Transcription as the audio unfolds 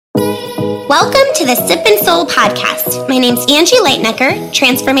Welcome to the Sip and Soul podcast. My name's Angie Lightnecker,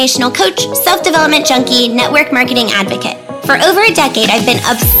 transformational coach, self-development junkie, network marketing advocate. For over a decade, I've been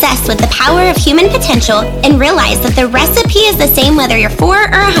obsessed with the power of human potential and realized that the recipe is the same whether you're 4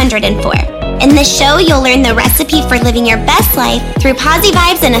 or 104. In this show, you'll learn the recipe for living your best life through posy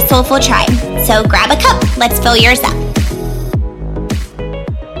vibes and a soulful tribe. So grab a cup, let's fill yours up.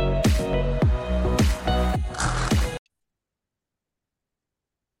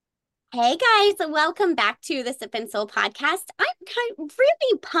 Hey guys, welcome back to the Sip and Soul podcast. I'm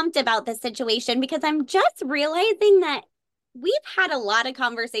really pumped about this situation because I'm just realizing that we've had a lot of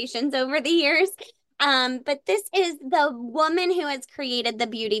conversations over the years. But this is the woman who has created the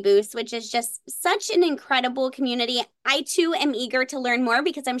Beauty Boost, which is just such an incredible community. I too am eager to learn more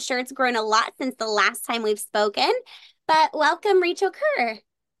because I'm sure it's grown a lot since the last time we've spoken. But welcome, Rachel Kerr.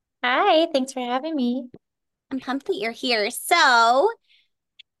 Hi, thanks for having me. I'm pumped that you're here. So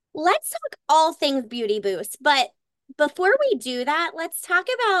let's talk all things Beauty Boost. But before we do that, let's talk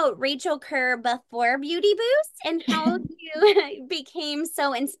about Rachel Kerr before Beauty Boost and how you became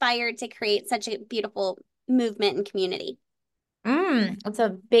so inspired to create such a beautiful movement and community. That's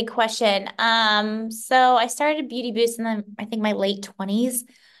a big question. So I started Beauty Boost in I think my late 20s,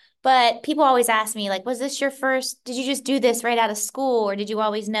 but people always ask me like, was this your first, did you just do this right out of school or did you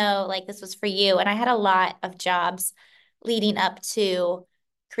always know like this was for you? And I had a lot of jobs leading up to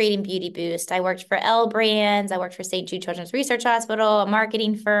creating Beauty Boost. I worked for L Brands, I worked for St. Jude Children's Research Hospital, a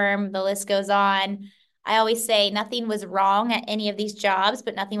marketing firm, the list goes on. I always say nothing was wrong at any of these jobs,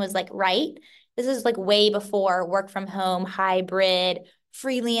 but nothing was like right. This is like way before work from home, hybrid,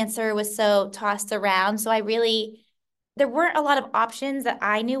 freelancer was so tossed around. So there weren't a lot of options that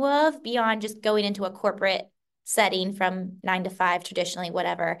I knew of beyond just going into a corporate setting from 9 to 5, traditionally,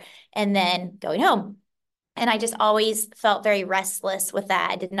 whatever, and then going home. And I just always felt very restless with that.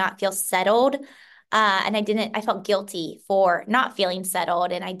 I did not feel settled. And I felt guilty for not feeling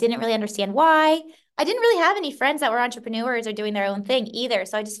settled. And I didn't really understand why. I didn't really have any friends that were entrepreneurs or doing their own thing either.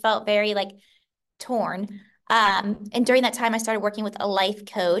 So I just felt very like torn. And during that time, I started working with a life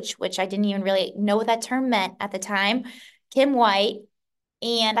coach, which I didn't even really know what that term meant at the time, Kim White.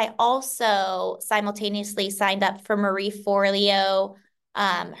 And I also simultaneously signed up for Marie Forleo,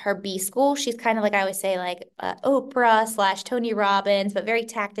 her B school. She's kind of like I always say, like Oprah slash Tony Robbins, but very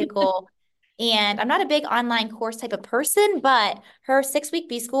tactical. And I'm not a big online course type of person, but her 6-week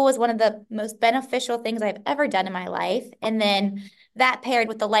B school was one of the most beneficial things I've ever done in my life. And then that paired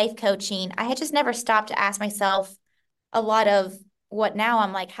with the life coaching, I had just never stopped to ask myself a lot of what now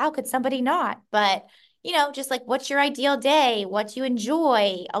I'm like, how could somebody not? But, just like, what's your ideal day? What do you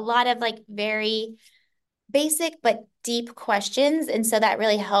enjoy? A lot of like very basic but deep questions. And so that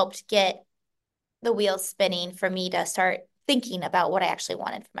really helped get the wheels spinning for me to start thinking about what I actually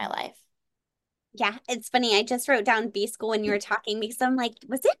wanted for my life. Yeah, it's funny. I just wrote down B school when you were talking because I'm like,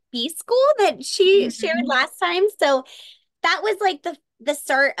 was it B school that she shared Mhm. last time? So that was like the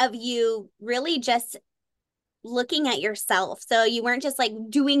start of you really just looking at yourself. So you weren't just like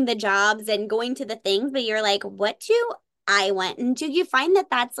doing the jobs and going to the things, but you're like, what do I want? And do you find that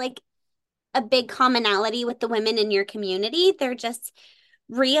that's like a big commonality with the women in your community? They're just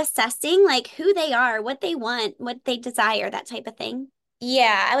reassessing like who they are, what they want, what they desire, that type of thing.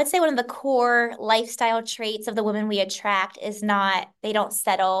 Yeah, I would say one of the core lifestyle traits of the women we attract is they don't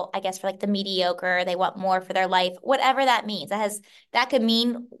settle, I guess, for like the mediocre. They want more for their life, whatever that means. That could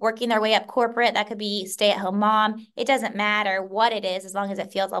mean working their way up corporate. That could be stay-at-home mom. It doesn't matter what it is as long as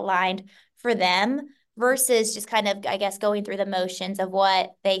it feels aligned for them versus just kind of, I guess, going through the motions of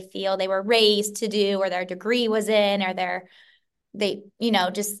what they feel they were raised to do or their degree was in or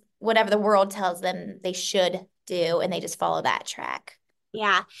just whatever the world tells them they should do and they just follow that track.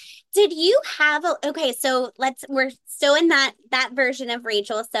 Yeah. Did you have okay, so we're still in that version of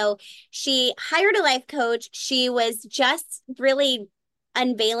Rachel. So she hired a life coach. She was just really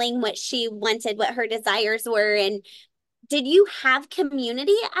unveiling what she wanted, what her desires were. And did you have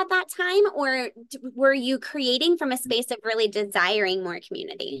community at that time, or were you creating from a space of really desiring more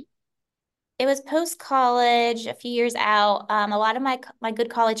community? It was post college, a few years out. A lot of my good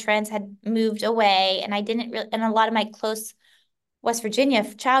college friends had moved away, and I didn't really, and a lot of my close West Virginia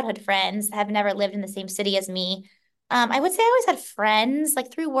childhood friends have never lived in the same city as me. I would say I always had friends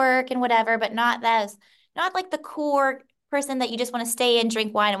like through work and whatever, but not like the core person that you just want to stay and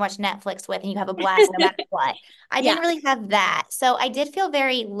drink wine and watch Netflix with and you have a blast no matter what. I Yeah. didn't really have that. So I did feel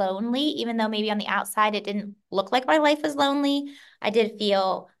very lonely, even though maybe on the outside it didn't look like my life was lonely. I did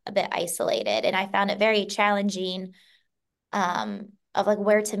feel a bit isolated and I found it very challenging of like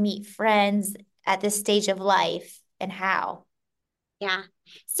where to meet friends at this stage of life and how. Yeah.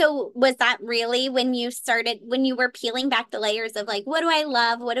 So was that really when you started, when you were peeling back the layers of like, what do I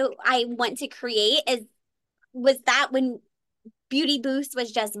love? What do I want to create? Was that when Beauty Boost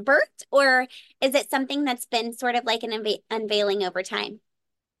was just birthed, or is it something that's been sort of like an unveiling over time?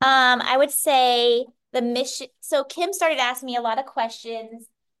 I would say the mission. So Kim started asking me a lot of questions,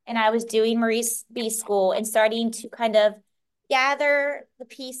 and I was doing Marie's B school and starting to kind of gather the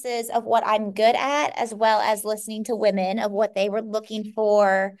pieces of what I'm good at, as well as listening to women of what they were looking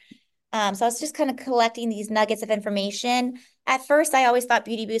for. So I was just kind of collecting these nuggets of information. At first, I always thought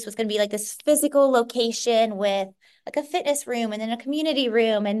Beauty Boost was going to be like this physical location with like a fitness room and then a community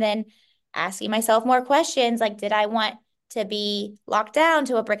room, and then asking myself more questions like, did I want to be locked down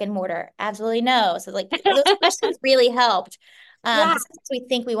to a brick and mortar? Absolutely no. So like those questions really helped. Yeah. Because sometimes we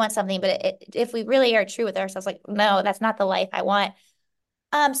think we want something, but if we really are true with ourselves, like, no, that's not the life I want.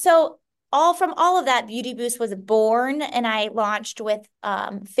 So all of that, Beauty Boost was born, and I launched with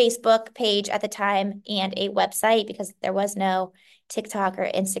Facebook page at the time and a website because there was no TikTok or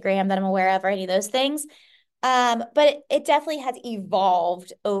Instagram that I'm aware of or any of those things. But it definitely has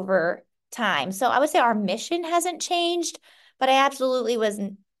evolved over time. So I would say our mission hasn't changed, but I absolutely was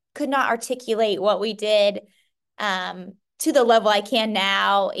could not articulate what we did to the level I can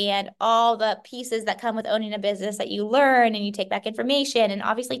now, and all the pieces that come with owning a business that you learn and you take back information, and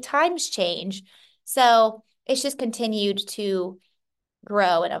obviously times change. So it's just continued to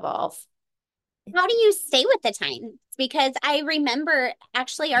grow and evolve. How do you stay with the times? Because I remember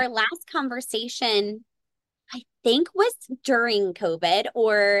actually our last conversation, I think was during COVID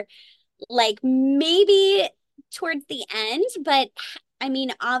or like maybe towards the end, but I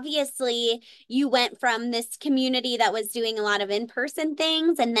mean, obviously, you went from this community that was doing a lot of in-person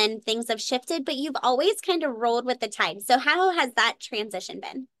things and then things have shifted, but you've always kind of rolled with the tide. So how has that transition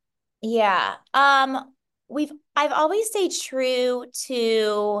been? Yeah. I've always stayed true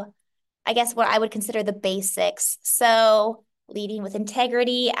to, I guess, what I would consider the basics. So leading with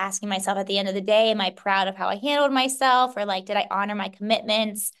integrity, asking myself at the end of the day, am I proud of how I handled myself? Or like, did I honor my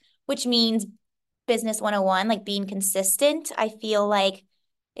commitments? Which means business 101, like being consistent. I feel like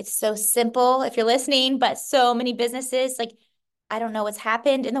it's so simple if you're listening, but so many businesses, like, I don't know what's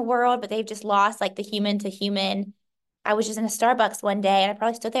happened in the world, but they've just lost like the human to human. I was just in a Starbucks one day and I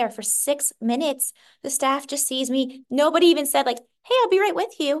probably stood there for 6 minutes. The staff just sees me. Nobody even said, like, hey, I'll be right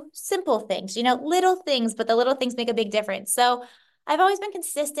with you. Simple things, little things, but the little things make a big difference. So I've always been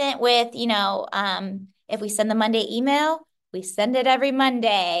consistent with, if we send the Monday email, we send it every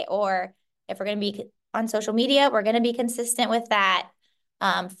Monday. Or if we're going to be on social media, we're going to be consistent with that.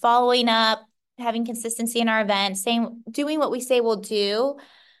 Following up, having consistency in our events, doing what we say we'll do.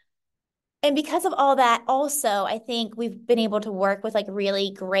 And because of all that, also, I think we've been able to work with like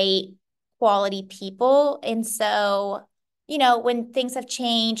really great quality people. And so, when things have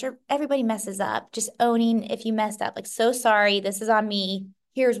changed or everybody messes up, just owning if you messed up, like, so sorry, this is on me.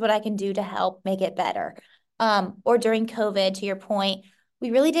 Here's what I can do to help make it better. Or during COVID, to your point, we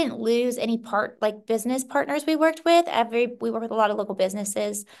really didn't lose any like business partners we worked with. We work with a lot of local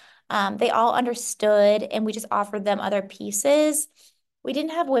businesses. They all understood, and we just offered them other pieces. We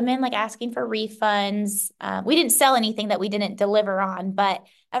didn't have women like asking for refunds. We didn't sell anything that we didn't deliver on, but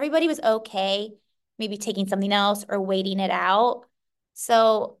everybody was okay, maybe taking something else or waiting it out.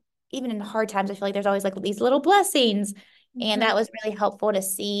 So even in hard times, I feel like there's always like these little blessings. And Mhm. that was really helpful to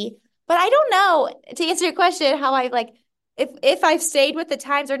see. But I don't know, to answer your question, how I like, if I've stayed with the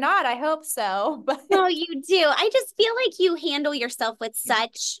times or not. I hope so. But No, you do. I just feel like you handle yourself with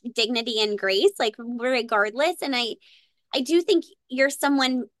such dignity and grace, like regardless. And I do think you're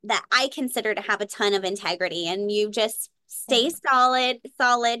someone that I consider to have a ton of integrity and you just stay thanks.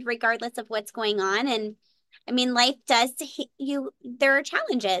 solid regardless of what's going on. And I mean, life does you, there are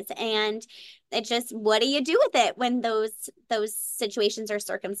challenges and it just, what do you do with it when those situations or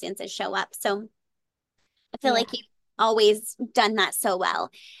circumstances show up? So I feel Yeah. like you've always done that so well.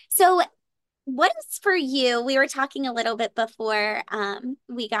 So what is for you? We were talking a little bit before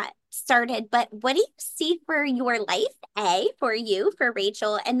we got started, but what do you see for your life? For you, for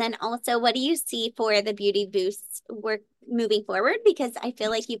Rachel, and then also what do you see for the Beauty Boost work moving forward? Because I feel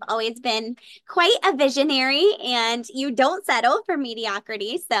like you've always been quite a visionary and you don't settle for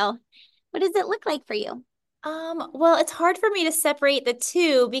mediocrity. So, what does it look like for you? Well, it's hard for me to separate the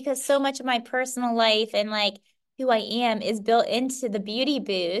two because so much of my personal life and like who I am is built into the Beauty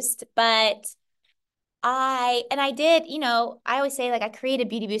Boost. But I did, I always say like I created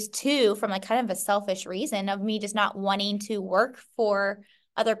Beauty Boost too from like kind of a selfish reason of me just not wanting to work for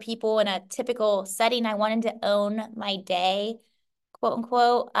other people in a typical setting. I wanted to own my day, quote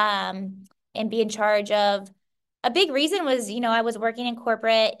unquote, and be in charge of a big reason was, I was working in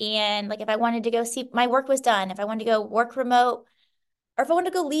corporate and like if I wanted to go see my work was done, if I wanted to go work remote, or if I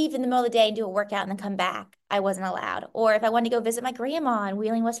wanted to go leave in the middle of the day and do a workout and then come back, I wasn't allowed. Or if I wanted to go visit my grandma in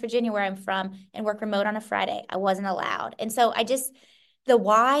Wheeling, West Virginia, where I'm from, and work remote on a Friday, I wasn't allowed. And so the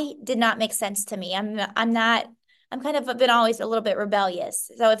why did not make sense to me. I'm kind of been always a little bit rebellious.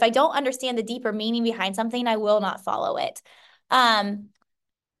 So if I don't understand the deeper meaning behind something, I will not follow it. Um,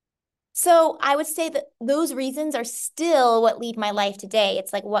 so I would say that those reasons are still what lead my life today.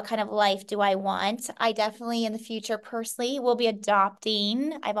 It's like, what kind of life do I want? I definitely in the future personally will be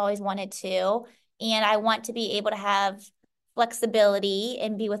adopting. I've always wanted to. And I want to be able to have flexibility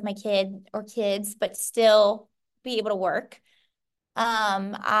and be with my kid or kids, but still be able to work.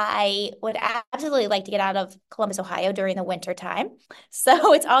 I would absolutely like to get out of Columbus, Ohio during the winter time.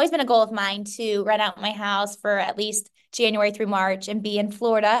 So it's always been a goal of mine to rent out my house for at least January through March and be in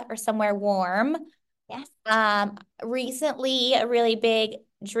Florida or somewhere warm. Yes. Recently, a really big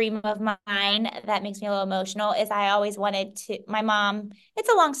dream of mine that makes me a little emotional is I always wanted to, my mom, it's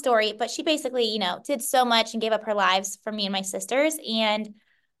a long story, but she basically, did so much and gave up her lives for me and my sisters. And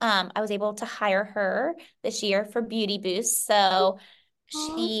I was able to hire her this year for Beauty Boost. So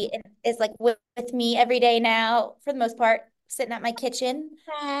Oh, she is like with me every day now, for the most part, sitting at my kitchen,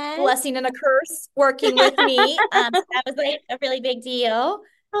 yes. blessing and a curse, working with me. So that was like a really big deal.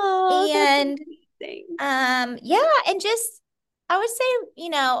 Oh, that's And amazing. yeah, and just I would say,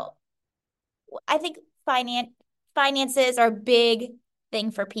 I think finances are a big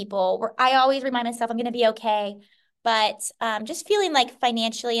thing for people. Where I always remind myself I'm going to be okay, but just feeling like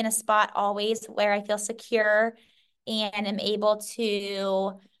financially in a spot always where I feel secure and am able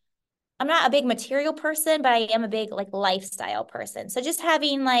to. I'm not a big material person, but I am a big like lifestyle person. So just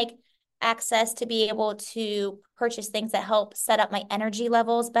having like access to be able to purchase things that help set up my energy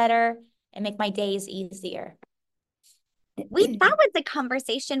levels better and make my days easier. That was a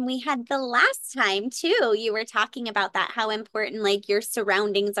conversation we had the last time too. You were talking about that, how important like your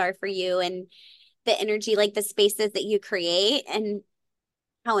surroundings are for you and the energy, like the spaces that you create and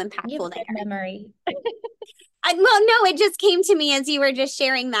how You have impactful they good are. memory. Well, no, it just came to me as you were just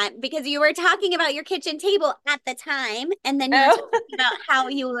sharing that because you were talking about your kitchen table at the time, and then you were talking Oh. about how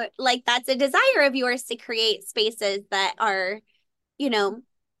you were like that's a desire of yours to create spaces that are, you know,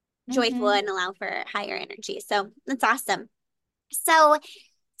 joyful hmm and allow for higher energy. So that's awesome. So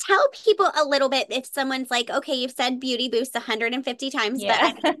tell people a little bit if someone's like, okay, you've said beauty boost 150 times, but I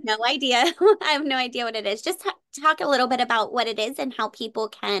Yeah. have no idea. I have no idea what it is. Just talk a little bit about what it is and how people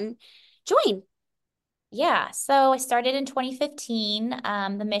can join. Yeah. So I started in 2015.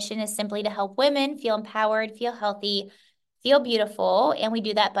 The mission is simply to help women feel empowered, feel healthy, feel beautiful. And we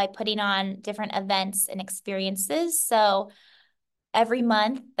do that by putting on different events and experiences. So every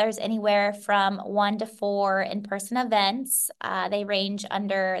month, there's anywhere from 1 to 4 in-person events. They range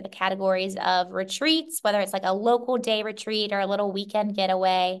under the categories of retreats, whether it's like a local day retreat or a little weekend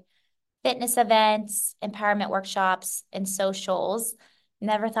getaway, fitness events, empowerment workshops, and socials.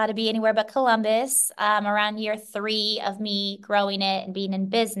 Never thought it'd be anywhere but Columbus. Around year 3 of me growing it and being in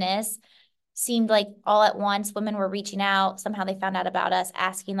business, seemed like all at once women were reaching out. Somehow they found out about us,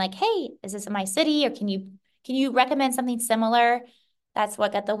 asking like, "Hey, is this in my city, or can you recommend something similar?" That's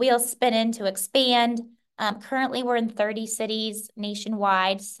what got the wheels spinning to expand. Currently, we're in 30 cities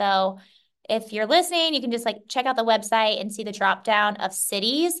nationwide. So if you're listening, you can just like check out the website and see the drop down of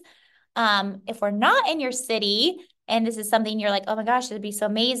cities. If we're not in your city and this is something you're like, oh my gosh, it'd be so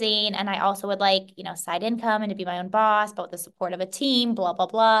amazing. And I also would like, side income and to be my own boss, but with the support of a team, blah, blah,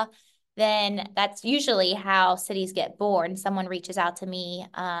 blah. Then that's usually how cities get born. Someone reaches out to me.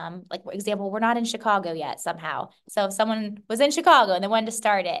 Like, for example, we're not in Chicago yet somehow. So if someone was in Chicago and they wanted to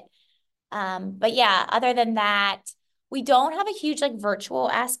start it. But yeah, other than that, we don't have a huge like virtual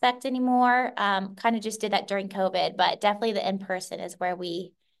aspect anymore. Kind of just did that during COVID, but definitely the in-person is where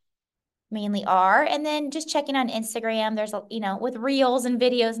we mainly are. And then just checking on Instagram, there's with reels and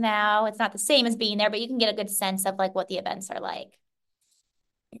videos now, it's not the same as being there, but you can get a good sense of like what the events are like.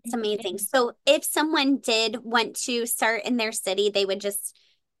 It's amazing. So if someone did want to start in their city, they would just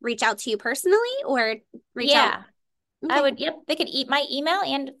reach out to you personally or reach out. Yeah, I Okay. would, yep, they could eat my email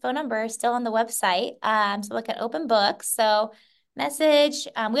and phone number is still on the website. So look at open books. So message.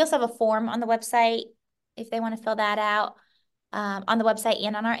 We also have a form on the website if they want to fill that out on the website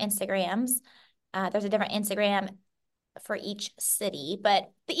and on our Instagrams. There's a different Instagram for each city.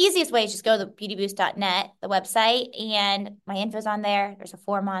 But the easiest way is just go to beautyboost.net, the website, and my info's on there. There's a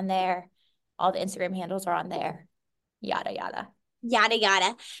form on there. All the Instagram handles are on there. Yada yada. Yada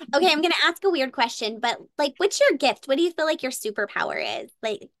yada. Okay, I'm gonna ask a weird question, but like, what's your gift? What do you feel like your superpower is?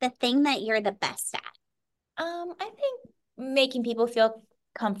 Like the thing that you're the best at? I think making people feel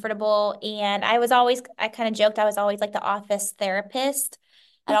comfortable. And I kind of joked, I was always like the office therapist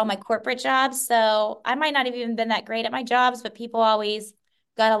at all my corporate jobs. So I might not have even been that great at my jobs, but people always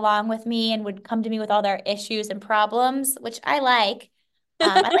got along with me and would come to me with all their issues and problems, which I like.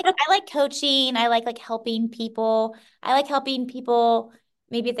 I like coaching. I like helping people. I like helping people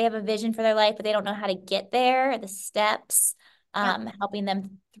maybe if they have a vision for their life, but they don't know how to get there, the steps Yep. helping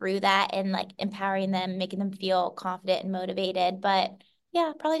them through that and like empowering them, making them feel confident and motivated. But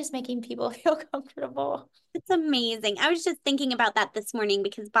yeah, probably just making people feel comfortable. It's amazing. I was just thinking about that this morning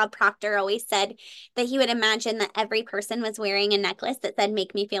because Bob Proctor always said that he would imagine that every person was wearing a necklace that said,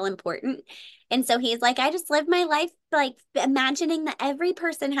 make me feel important. And so he's like, I just live my life like imagining that every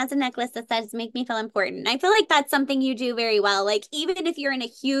person has a necklace that says, make me feel important. I feel like that's something you do very well. Like, even if you're in a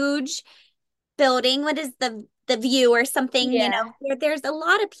huge building, what is the view or something, Yeah. there's a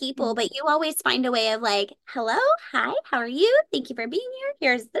lot of people, but you always find a way of like, hello, hi, how are you? Thank you for being here.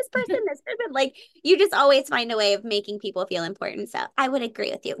 Here's this person. Like you just always find a way of making people feel important. So I would agree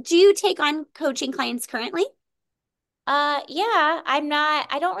with you. Do you take on coaching clients currently? Yeah,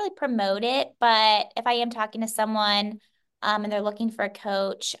 I don't really promote it, but if I am talking to someone, and they're looking for a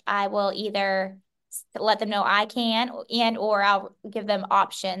coach, I will either let them know I can and or I'll give them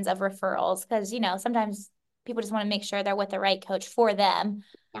options of referrals because, sometimes people just want to make sure they're with the right coach for them.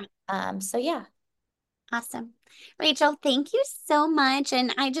 Yeah, So yeah, awesome. Rachel, thank you so much.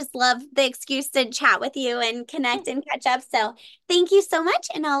 And I just love the excuse to chat with you and connect and catch up. So thank you so much.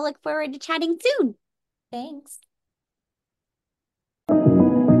 And I'll look forward to chatting soon. thanks.